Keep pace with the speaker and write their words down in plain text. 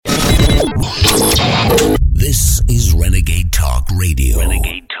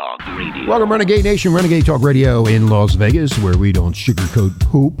Welcome, Renegade Nation, Renegade Talk Radio in Las Vegas, where we don't sugarcoat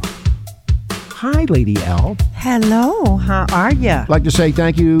poop. Hi, Lady L. Hello, how are you? I'd like to say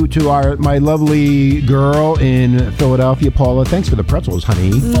thank you to my lovely girl in Philadelphia, Paula. Thanks for the pretzels,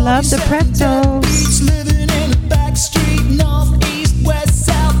 honey. Love the pretzels. Living in a back street, north, east, west,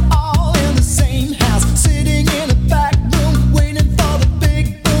 south, all in the same house. Sitting in a back room, waiting for the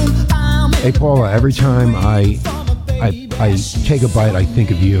big boom. Hey, Paula, every time I take a bite, I think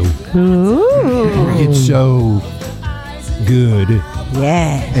of you. Ooh. It's so good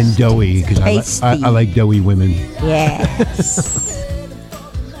Yes. and doughy, because I like doughy women. Yes.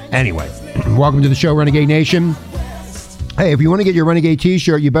 Anyway, welcome to the show, Renegade Nation. Hey, if you want to get your Renegade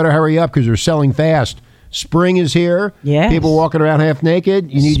t-shirt, you better hurry up because they're selling fast. Spring is here. Yes. People walking around half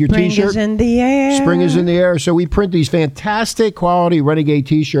naked. You need your t-shirt. Spring is in the air. Spring is in the air. So we print these fantastic quality Renegade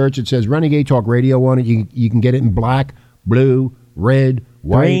t-shirts. It says Renegade Talk Radio on it. You can get it in black, blue, red,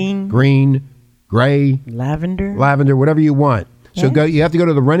 white, green, gray, lavender, whatever you want. So Yes. you have to go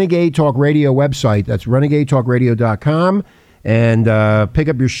to the Renegade Talk Radio website. That's renegadetalkradio.com and pick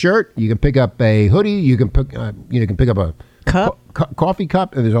up your shirt. You can pick up a hoodie. You can pick up a cup. Coffee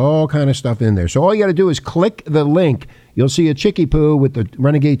cup, and there's all kind of stuff in there. So all you got to do is click the link. You'll see a Chicky Poo with the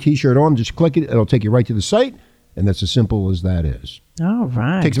Renegade t-shirt on. Just click it. It'll take you right to the site, and that's as simple as that is. All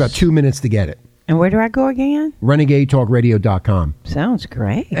right. Takes about 2 minutes to get it. And where do I go again? renegadetalkradio.com. Sounds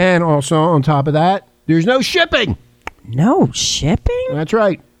great. And also, on top of that, there's no shipping. No shipping? That's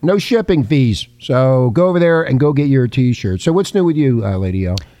right. No shipping fees. So go over there and go get your t-shirt. So what's new with you, Lady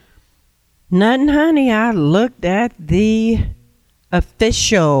O? Nothing, honey. I looked at the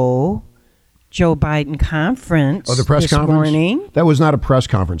official Joe Biden conference. Oh, the press this conference? morning. That was not a press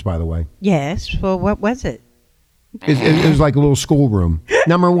conference, by the way. Yes. Well, what was it? It was like a little schoolroom.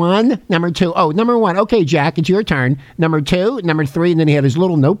 Number one, number two. Oh, number one. Okay, Jack, it's your turn. Number two, number three. And then he had his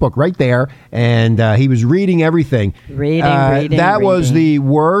little notebook right there, and he was reading everything. Reading. That was the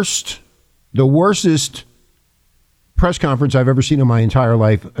worstest press conference I've ever seen in my entire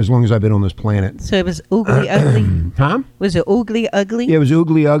life, as long as I've been on this planet. So it was oogly ugly? Huh? Was it oogly ugly? Yeah, it was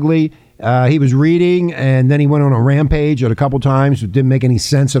oogly ugly. He was reading, and then he went on a rampage a couple times. It didn't make any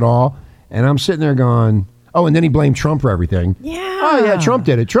sense at all. And I'm sitting there going... Oh, and then he blamed Trump for everything. Yeah. Oh, yeah, Trump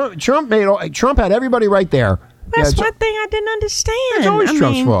did it. Trump had everybody right there. That's Yeah, one thing I didn't understand. It's always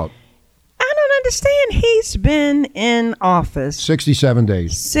Trump's fault. I don't understand. He's been in office 67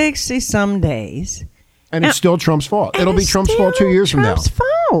 days. 60-some days. And it's still Trump's fault. It'll be Trump's fault 2 years from now. Trump's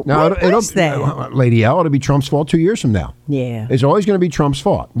fault. No, What was that? Lady L, it'll be Trump's fault 2 years from now. Yeah. It's always going to be Trump's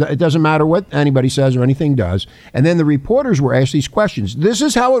fault. It doesn't matter what anybody says or anything does. And then the reporters were asked these questions. This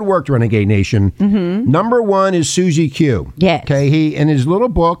is how it worked, Renegade Nation. Mm-hmm. Number one is Susie Q. Yes. Okay. He in his little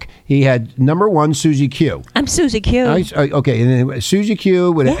book, he had number one, Susie Q. I'm Susie Q. Okay. And then Susie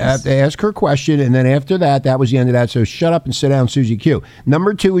Q would have to ask her question. And then after that, that was the end of that. So shut up and sit down, Susie Q.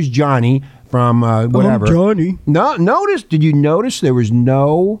 Number two is Johnny from whatever. I'm Johnny. No, did you notice there was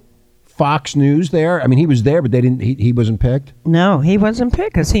no Fox News there? I mean, he was there, but they didn't. He wasn't picked. No, he wasn't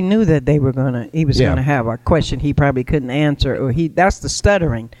picked because he knew that he was gonna have a question he probably couldn't answer, or that's the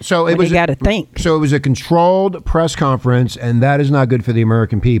stuttering. So it was. You got to think. So it was a controlled press conference, and that is not good for the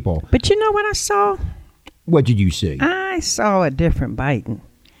American people. But you know what I saw? What did you see? I saw a different Biden.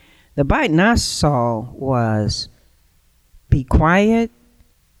 The Biden I saw was be quiet.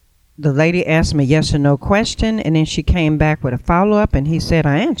 The lady asked me a yes or no question, and then she came back with a follow-up, and he said,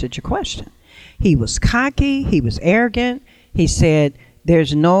 I answered your question. He was cocky. He was arrogant. He said,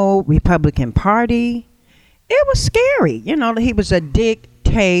 there's no Republican Party. It was scary. You know, he was a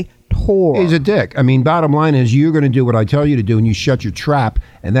dictator. He's a dick. I mean, bottom line is you're going to do what I tell you to do, and you shut your trap,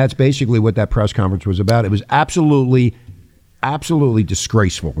 and that's basically what that press conference was about. It was absolutely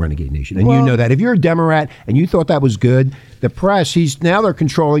disgraceful, Renegade Nation. And you know that. If you're a Democrat and you thought that was good, the press, they're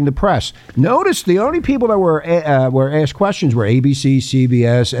controlling the press. Notice the only people that were asked questions were ABC,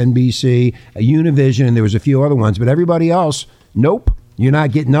 CBS, NBC, Univision, and there was a few other ones. But everybody else, nope. You're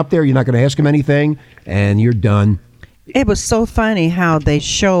not getting up there. You're not going to ask them anything, and you're done. It was so funny how they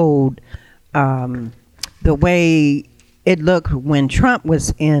showed the way it looked when Trump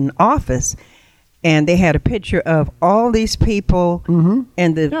was in office. And they had a picture of all these people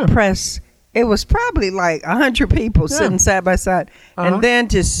and the press. It was probably like 100 people sitting side by side. And then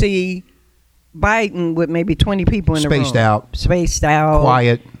to see Biden with maybe 20 people in the room. Spaced out.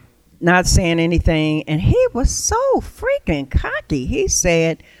 Quiet. Not saying anything. And he was so freaking cocky. He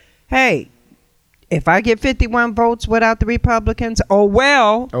said, hey, if I get 51 votes without the Republicans, oh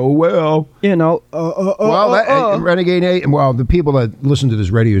well. You know. Renegade Nation. Well, the people that listen to this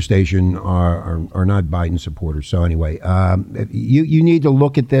radio station are not Biden supporters. So anyway, you need to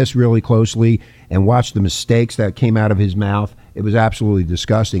look at this really closely and watch the mistakes that came out of his mouth. It was absolutely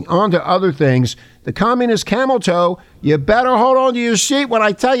disgusting. On to other things. The communist camel toe. You better hold on to your seat when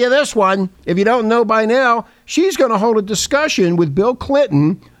I tell you this one. If you don't know by now, she's going to hold a discussion with Bill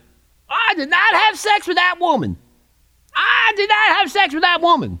Clinton. I did not have sex with that woman. I did not have sex with that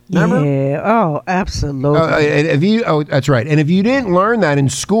woman. Remember? Yeah. Oh, absolutely. That's right. And if you didn't learn that in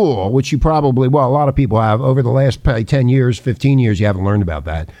school, which you probably, well, a lot of people have over the last probably 10 years, 15 years, you haven't learned about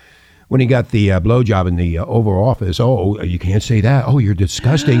that. When he got the blowjob in the Oval Office, oh, you can't say that. Oh, you're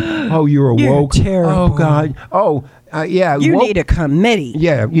disgusting. Oh, you're woke. Terrible. Oh, God. Oh, yeah. You need a committee.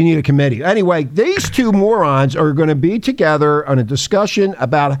 Yeah, you need a committee. Anyway, these two morons are going to be together on a discussion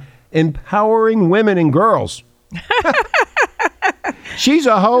about empowering women and girls. She's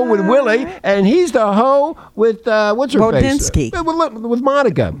a hoe with Willie, and he's the hoe with, what's her Wodinsky. face? With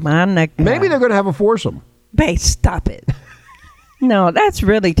Monica. Maybe they're going to have a foursome. Babe, stop it. No, that's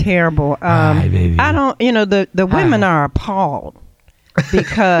really terrible. Baby. I don't, the women are appalled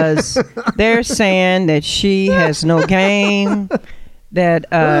because they're saying that she has no game, that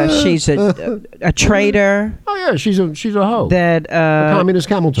she's a traitor. Oh yeah, she's a hoe. That a communist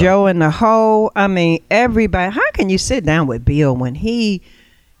camel toe. Joe and the hoe. I mean, everybody. How can you sit down with Bill when he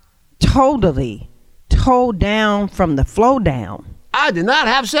totally towed down from the flow down? I did not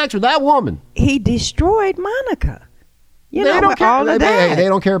have sex with that woman. He destroyed Monica. They don't care. All of that. They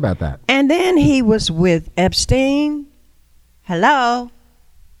don't care about that. And then he was with Epstein. Hello,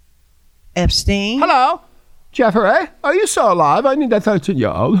 Epstein. Hello, Jeffrey. Are you still alive? I need that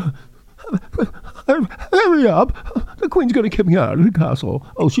 13-year-old. Hurry up. The Queen's going to kick me out of the castle.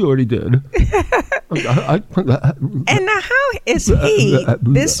 Oh, she already did. And now how is he,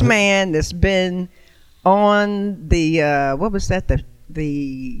 this man that's been on the, what was that,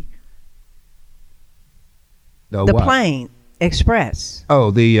 the plane express.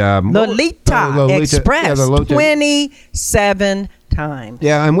 Oh, the Lolita Express. Yeah, 27 times.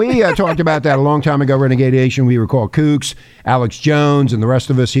 Yeah, and we talked about that a long time ago, Renegade Nation. We recall Kooks, Alex Jones, and the rest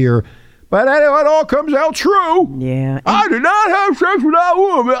of us here. But it all comes out true. Yeah. I did not have sex with that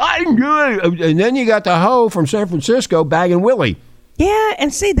woman. I didn't do it. And then you got the hoe from San Francisco bagging Willie. Yeah,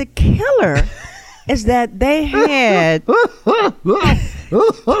 and see, the killer is that they had...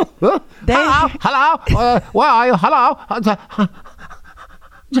 Hello? Where are you? Hello?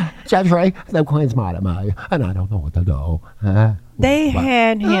 Jeffrey, the Queen's mad at me, and I don't know what to do. They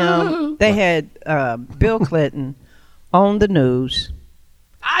had him, Bill Clinton on the news.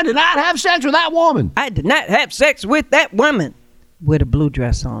 I did not have sex with that woman. I did not have sex with that woman. With a blue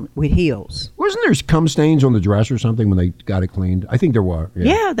dress on, with heels. Wasn't there cum stains on the dress or something when they got it cleaned? I think there were.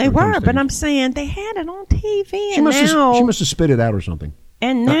 Yeah, they were, but I'm saying they had it on TV. She must have spit it out or something.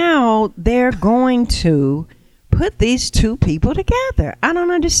 And now they're going to put these two people together. I don't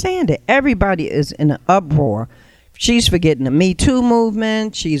understand it. Everybody is in an uproar. She's forgetting the Me Too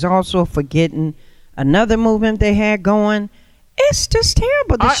movement. She's also forgetting another movement they had going. It's just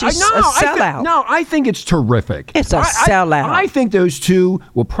terrible that she's a sellout. I think it's terrific. It's a sellout. I think those two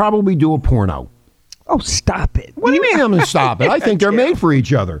will probably do a porno. Oh, stop it. What do you mean I'm going to stop it? I think they're made for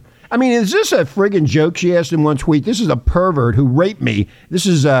each other. I mean, is this a friggin' joke? She asked in one tweet. This is a pervert who raped me. This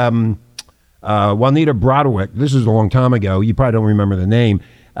is Juanita Broderick. This is a long time ago. You probably don't remember the name.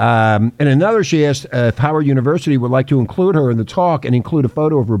 And another, she asked if Howard University would like to include her in the talk and include a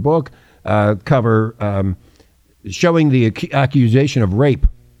photo of her book cover showing the accusation of rape.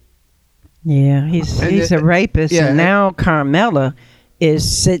 Yeah, he's a rapist. Yeah, and now Carmela is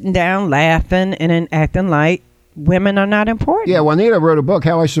sitting down laughing and then acting like women are not important. Yeah, Juanita wrote a book,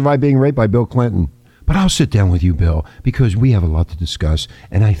 How I Survived Being Raped by Bill Clinton. But I'll sit down with you, Bill, because we have a lot to discuss,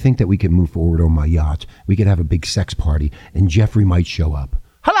 and I think that we can move forward on my yacht. We could have a big sex party, and Jeffrey might show up.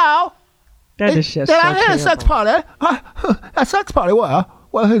 Hello? That is just Did I hear a sex party? A sex party? Where?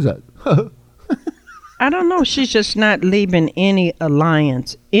 Where is it? I don't know. She's just not leaving any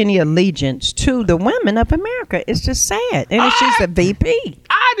allegiance to the women of America. It's just sad. And she's a VP.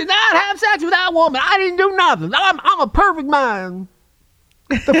 I did not have sex with that woman. I didn't do nothing. I'm a perfect man.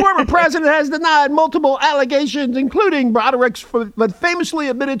 The former president has denied multiple allegations, including Broderick's, but famously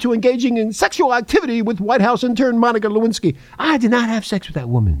admitted to engaging in sexual activity with White House intern Monica Lewinsky. I did not have sex with that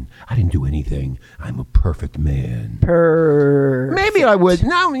woman. I didn't do anything. I'm a perfect man. Maybe I would.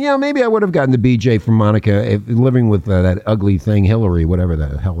 No, maybe I would have gotten the BJ from Monica if living with that ugly thing, Hillary, whatever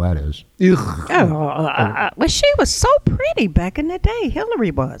the hell that is. Well, she was so pretty back in the day.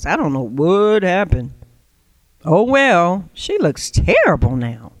 Hillary was. I don't know what happened. Oh, well, she looks terrible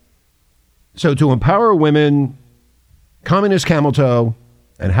now. So to empower women, Communist Camel Toe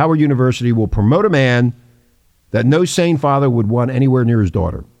and Howard University will promote a man that no sane father would want anywhere near his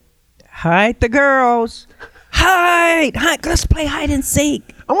daughter. Hide the girls. Hide. Let's play hide and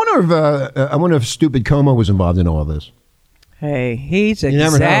seek. I wonder if Stupid Como was involved in all this. Hey, he's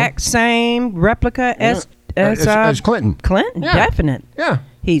exact same replica as Clinton. Clinton, Yeah. definite. Yeah.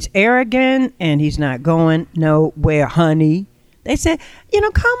 He's arrogant and he's not going nowhere, honey. They said,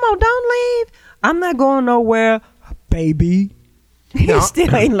 Como, don't leave. I'm not going nowhere, baby. He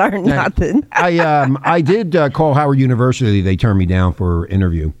still ain't learned nothing. I did call Howard University. They turned me down for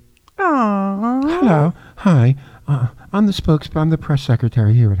interview. Aww. Hello. Hi. I'm the press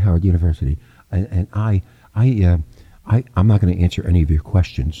secretary here at Howard University. And I'm not going to answer any of your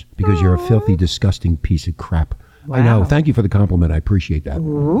questions because you're a filthy, disgusting piece of crap. Wow. I know. Thank you for the compliment. I appreciate that.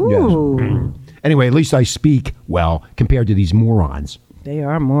 Ooh. Yes. Anyway, at least I speak well compared to these morons. They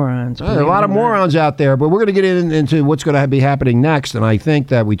are morons. There are a lot of morons out there, but we're going to get into what's going to be happening next, and I think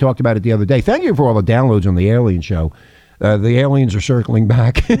that we talked about it the other day. Thank you for all the downloads on the Alien Show. The aliens are circling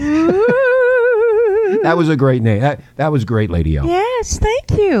back. That was a great name. That was great, Lady O. Yes,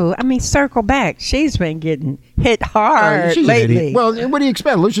 thank you. I mean, circle back. She's been getting hit hard She's lately. an idiot. Well, what do you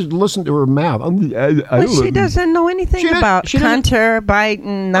expect? Let's just listen to her mouth. She doesn't know anything about Hunter,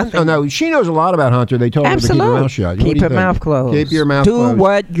 Biden, nothing. No, she knows a lot about Hunter. They told her to keep her mouth shut. Keep her mouth closed. Keep your mouth closed. Do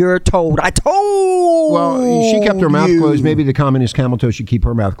what you're told. I told Well, she kept her mouth you. closed. Maybe the Communist Camel Toe should keep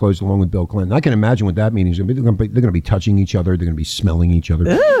her mouth closed along with Bill Clinton. I can imagine what that means. They're going to be touching each other. They're going to be smelling each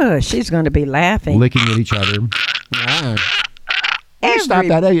other. Ugh, she's going to be laughing. Licking at each other. Yeah. Stop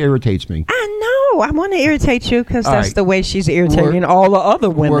that. That irritates me. I know. I want to irritate you because All that's right. the way she's irritating all the other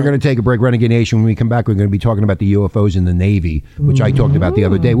women. We're going to take a break. Renegade Nation. When we come back, we're going to be talking about the UFOs in the Navy, which I talked about the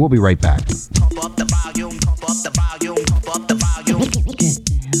other day. We'll be right back. Pump up the volume, pump up the volume, pump up the volume.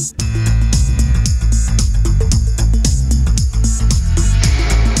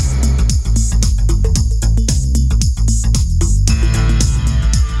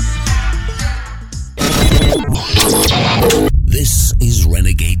 This is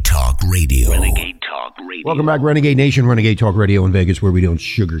Renegade Talk Radio. Renegade Talk Radio. Welcome back, Renegade Nation, Renegade Talk Radio in Vegas, where we don't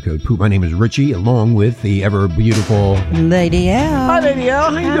sugarcoat poop. My name is Richie, along with the ever beautiful Lady L. Hi, Lady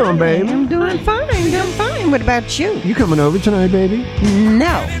L. How you doing, babe? I'm doing fine. Doing fine. What about you? You coming over tonight, baby?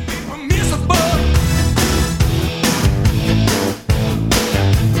 No.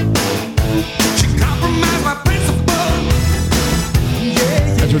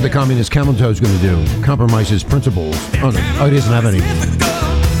 That's what the Communist Camel Toe is going to do. Compromise his principles. Oh, no. Oh, he doesn't have any.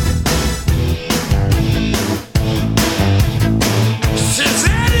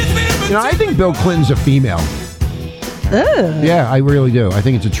 I think Bill Clinton's a female. Ugh. Yeah, I really do. I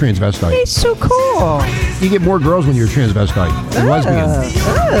think it's a transvestite. He's so cool. You get more girls when you're a transvestite than lesbian.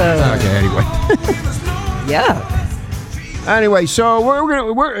 Okay, anyway. Yeah. Anyway, so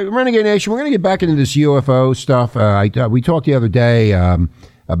we're Renegade Nation. We're gonna get back into this UFO stuff. We talked the other day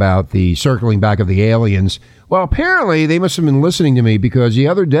about the circling back of the aliens. Well, apparently they must have been listening to me because the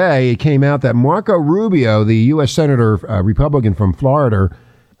other day it came out that Marco Rubio, the U.S. Senator, Republican from Florida,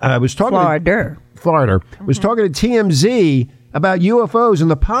 was talking was talking to TMZ about UFOs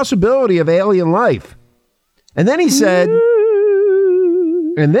and the possibility of alien life. And then he said.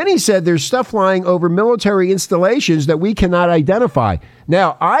 And then he said there's stuff flying over military installations that we cannot identify.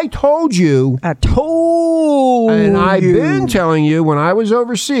 Now, I told you. And I've been telling you, when I was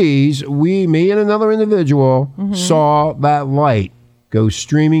overseas, me and another individual saw that light go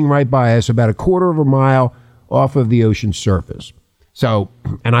streaming right by us about a quarter of a mile off of the ocean surface. So,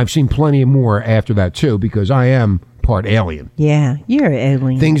 and I've seen plenty more after that, too, because I am part alien. Yeah, you're an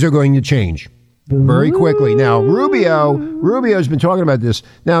alien. Things are going to change. Very quickly. Now, Rubio's been talking about this.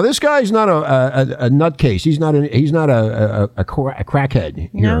 Now, this guy's not a nutcase. He's not a crackhead here.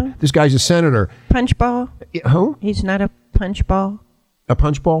 No? This guy's a senator. Punch ball? Who? He's not a punch ball. A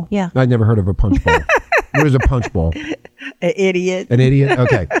punch ball? Yeah. I'd never heard of a punch ball. What is a punch ball? An idiot. An idiot?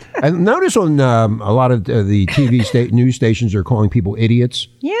 Okay. And notice on a lot of the TV news stations are calling people idiots.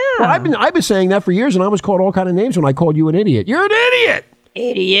 Yeah. Well, I've been saying that for years, and I was called all kind of names when I called you an idiot. You're an idiot.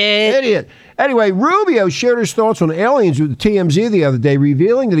 Idiot. Anyway, Rubio shared his thoughts on aliens with TMZ the other day,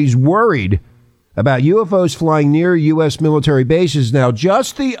 revealing that he's worried about UFOs flying near U.S. military bases. Now,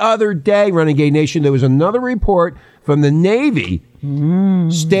 just the other day, Renegade Nation, there was another report from the Navy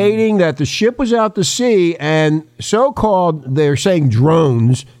stating that the ship was out to sea and so-called, they're saying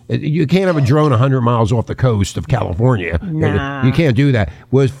drones. You can't have a drone 100 miles off the coast of California. Nah. You can't do that.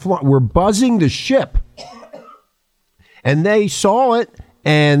 Were buzzing the ship. And they saw it,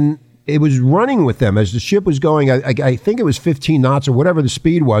 and it was running with them as the ship was going. I think it was 15 knots or whatever the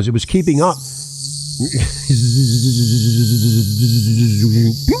speed was. It was keeping up.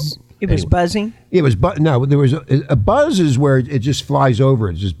 It was buzzing. It was, no. There was a buzz is where it just flies over.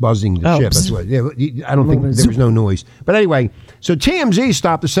 It's just buzzing the ship. That's what. I don't think there was no noise. But anyway, so TMZ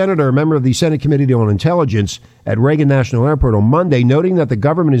stopped the senator, a member of the Senate Committee on Intelligence, at Reagan National Airport on Monday, noting that the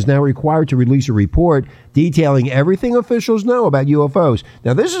government is now required to release a report detailing everything officials know about UFOs.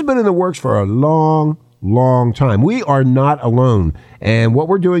 Now, this has been in the works for a long time. We are not alone, and what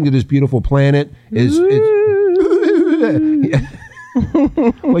we're doing to this beautiful planet is.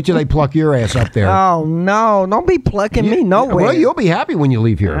 Wait till they pluck your ass up there. Oh, no. Don't be plucking me nowhere. Well, you'll be happy when you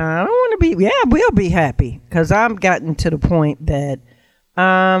leave here. I don't want to be. Yeah, we'll be happy. Because I've gotten to the point that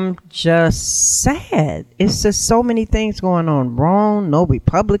I'm just sad. It's just so many things going on wrong. No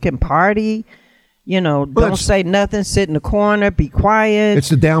Republican Party. Don't say nothing. Sit in the corner. Be quiet. It's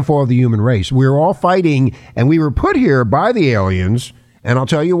the downfall of the human race. We're all fighting, and we were put here by the aliens. And I'll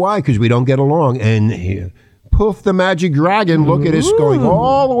tell you why, because we don't get along. And poof, the magic dragon, look at us going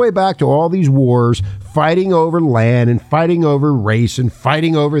all the way back to all these wars, fighting over land and fighting over race and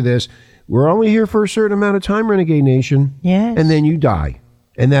fighting over this. We're only here for a certain amount of time, Renegade Nation. Yes. And then you die.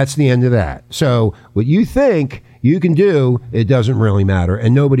 And that's the end of that. So what you think you can do, it doesn't really matter.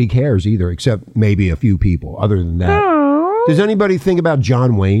 And nobody cares either, except maybe a few people. Other than that. Aww. Does anybody think about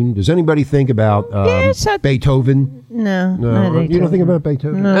John Wayne? Does anybody think about Beethoven? No. You don't think about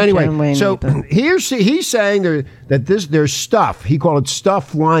Beethoven? No, anyway, John Wayne so he's saying that there's stuff. He called it stuff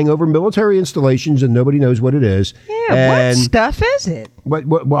flying over military installations, and nobody knows what it is. Yeah, what stuff is it?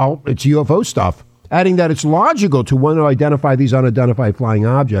 Well, it's UFO stuff. Adding that it's logical to want to identify these unidentified flying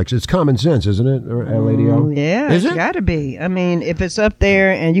objects. It's common sense, isn't it, Lady O? Yeah, is it's it? got to be. I mean, if it's up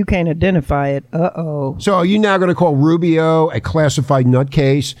there and you can't identify it, uh-oh. So are you now going to call Rubio a classified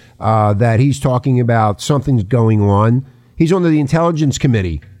nutcase that he's talking about something's going on? He's on the Intelligence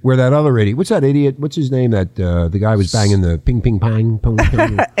Committee where that other idiot, what's that idiot? What's his name that the guy was banging the ping, ping, pang, pong,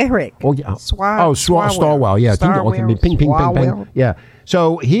 Eric. Oh, yeah. Swalwell. Stallwell. Yeah. Starwell. Ping, ping, ping, ping. Swalwell. Yeah.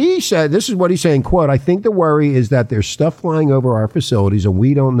 So he said, this is what he's saying, quote, I think the worry is that there's stuff flying over our facilities and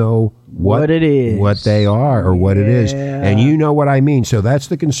we don't know what it is, what they are or what it is. And you know what I mean. So that's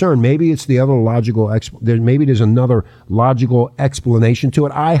the concern. Maybe it's the other logical, maybe there's another logical explanation to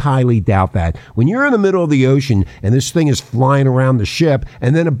it. I highly doubt that. When you're in the middle of the ocean and this thing is flying around the ship,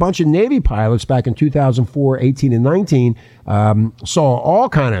 and then a bunch of Navy pilots back in 2004, 18, and 19 saw all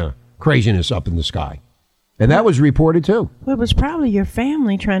kind of craziness up in the sky. And that was reported too. Well, it was probably your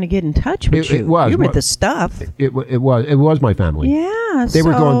family trying to get in touch with you. It was. You with the stuff. It was my family. Yeah. They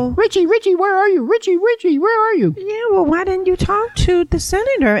were going, Richie, where are you? Richie, where are you? Yeah, well, why didn't you talk to the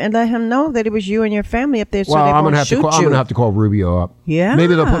senator and let him know that it was you and your family up there so well, they I'm won't gonna shoot you? I'm going to have to call Rubio up. Yeah.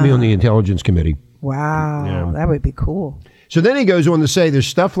 Maybe they'll put me on the Intelligence Committee. Wow. That would be cool. So then he goes on to say there's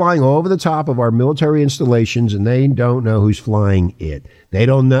stuff flying all over the top of our military installations and they don't know who's flying it. They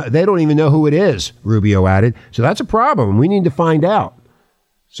don't even know who it is, Rubio added. So that's a problem. We need to find out.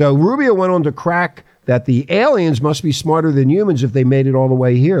 So Rubio went on to crack that the aliens must be smarter than humans if they made it all the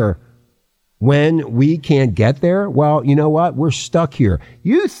way here. When we can't get there, well, you know what? We're stuck here.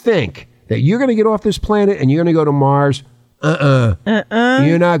 You think that you're going to get off this planet and you're going to go to Mars?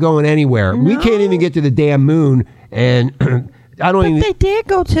 You're not going anywhere. No. We can't even get to the damn moon. And they did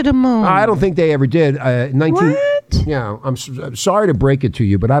go to the moon. I don't think they ever did. What? Yeah, I'm sorry to break it to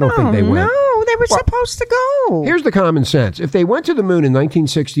you, but I don't think they went. No, they were supposed to go. Here's the common sense. If they went to the moon in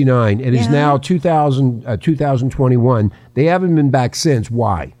 1969, it is now 2021. They haven't been back since.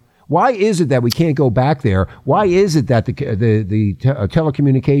 Why? Why is it that we can't go back there? Why is it that the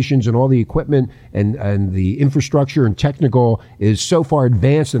telecommunications and all the equipment and the infrastructure and technical is so far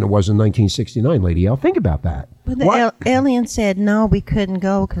advanced than it was in 1969, Lady L? Think about that. But the alien said, no, we couldn't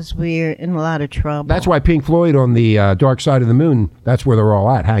go because we're in a lot of trouble. That's why Pink Floyd on the dark side of the moon, that's where they're all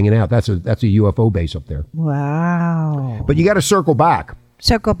at, hanging out. That's a UFO base up there. Wow. But you got to circle back.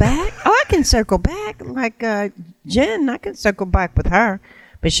 Circle back? Oh, I can circle back. Like Jen, I can circle back with her.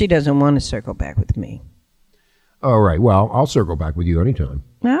 But she doesn't want to circle back with me. All right. Well, I'll circle back with you anytime.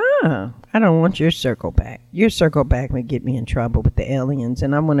 Oh, I don't want your circle back. Your circle back would get me in trouble with the aliens,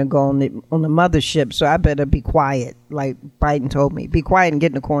 and I'm going to go on the mothership, so I better be quiet, like Biden told me. Be quiet and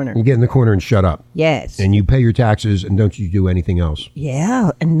get in the corner. You get in the corner and shut up. Yes. And you pay your taxes, and don't you do anything else.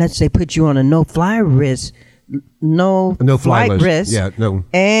 Yeah, unless they put you on a no-fly risk. No fly flight list. risk. Yeah, no.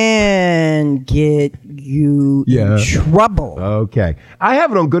 And get you in trouble. Okay. I have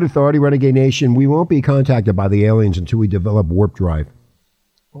it on good authority, Renegade Nation. We won't be contacted by the aliens until we develop warp drive.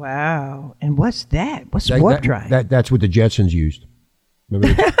 Wow. And what's that? What's warp drive? That's what the Jetsons used.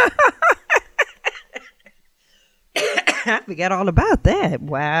 Remember I forgot all about that.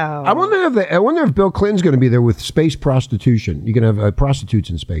 Wow. I wonder if Bill Clinton's going to be there with space prostitution. You can have prostitutes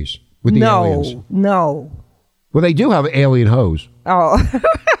in space with the aliens. No. Well, they do have alien hoes. Oh.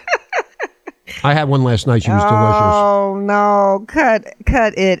 I had one last night. She was delicious. Oh no! Cut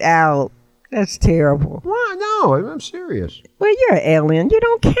it out. That's terrible. What? No, I'm serious. Well, you're an alien. You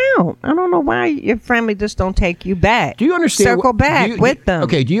don't count. I don't know why your family just don't take you back. Do you understand? Circle back with them.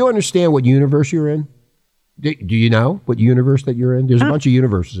 Okay. Do you understand what universe you're in? Do you know what universe that you're in? There's a bunch of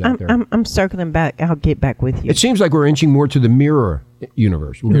universes out there. I'm circling back. I'll get back with you. It seems like we're inching more to the mirror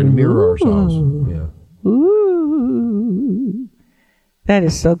universe. We're going to mirror ourselves. Yeah. Ooh. That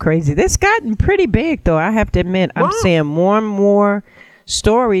is so crazy. It's gotten pretty big, though. I have to admit, I'm seeing more and more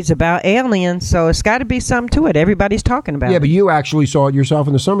stories about aliens, so it's got to be something to it. Everybody's talking about it. Yeah, but you actually saw it yourself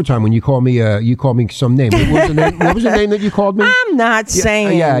in the summertime when you called me some name. What was the name? What was the name that you called me? I'm not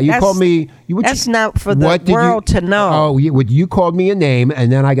saying. Yeah, you called me. That's not for the world to know. Oh, you called me a name,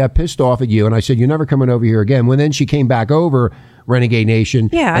 and then I got pissed off at you, and I said, you're never coming over here again. Well, then she came back over, Renegade Nation,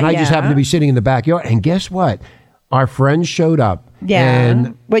 and I just happened to be sitting in the backyard, and guess what? Our friends showed up.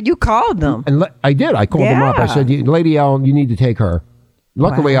 Yeah. But you called them. And I did. I called them up. I said, Lady Ellen, you need to take her.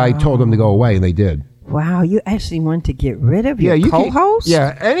 Luckily, I told them to go away, and they did. Wow, you actually want to get rid of your co-host?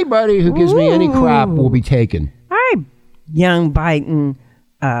 Anybody who gives me any crap will be taken. All right, young Biden,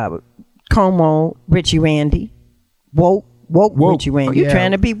 Como, Richie Randy, woke Richie Randy. You're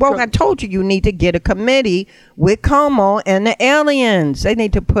trying to be woke. I told you need to get a committee with Como and the aliens. They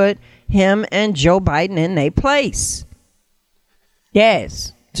need to put him and Joe Biden in their place.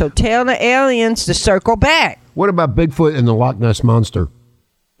 Yes. So tell the aliens to circle back. What about Bigfoot and the Loch Ness Monster?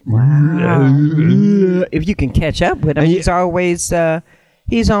 Wow. If you can catch up with him, he's always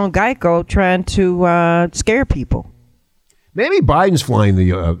he's on Geico trying to scare people. Maybe Biden's flying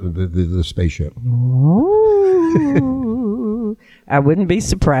the spaceship. Ooh. I wouldn't be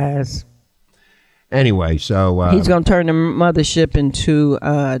surprised. Anyway, so he's going to turn the mothership into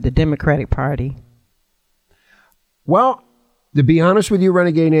the Democratic Party. Well, to be honest with you,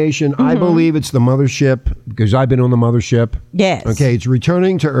 Renegade Nation, I believe it's the mothership because I've been on the mothership. Yes. Okay, it's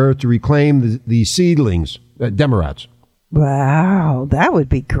returning to Earth to reclaim the seedlings, Democrats. Wow, that would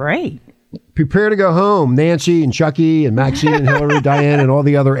be great. Prepare to go home, Nancy and Chucky and Maxine and Hillary, Diane, and all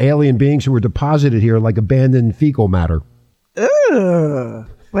the other alien beings who were deposited here like abandoned fecal matter. Ugh.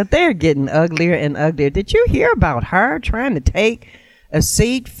 But they're getting uglier and uglier. Did you hear about her trying to take a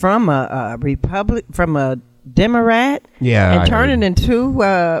seat from a Democrat? Yeah. And turn it into,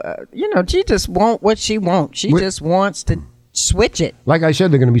 she just wants what she wants. She just wants to switch it. Like I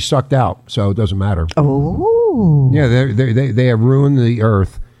said, they're going to be sucked out, so it doesn't matter. Oh. Yeah, they have ruined the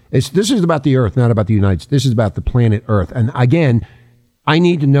Earth. This is about the Earth, not about the United States. This is about the planet Earth. And again, I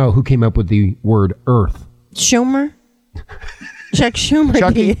need to know who came up with the word Earth. Schumer? Chuck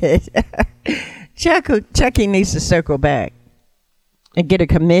Schumer did. Chucky needs to circle back and get a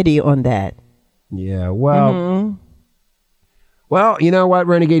committee on that. Yeah, well, you know what,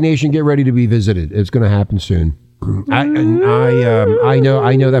 Renegade Nation, get ready to be visited. It's going to happen soon. I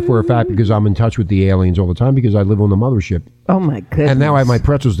know that for a fact because I'm in touch with the aliens all the time because I live on the mothership. Oh my goodness! And now I have my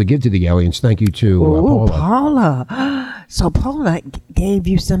pretzels to give to the aliens. Thank you to Paula. So Paula gave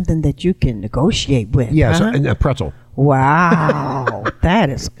you something that you can negotiate with. Yes, huh? a pretzel. Wow, that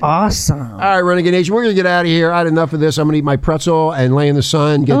is awesome. All right, Renegade Nation, we're going to get out of here. I had enough of this. I'm going to eat my pretzel and lay in the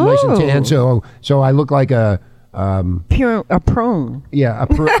sun, get nice and tan, so I look like a prune. Yeah, a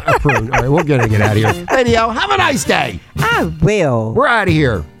prune. All right, we're going to get out of here. Lady L, have a nice day. I will. We're out of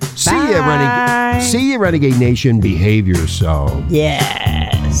here. See you, Renegade Nation. Behave yourself.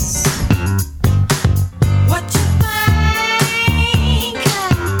 Yes.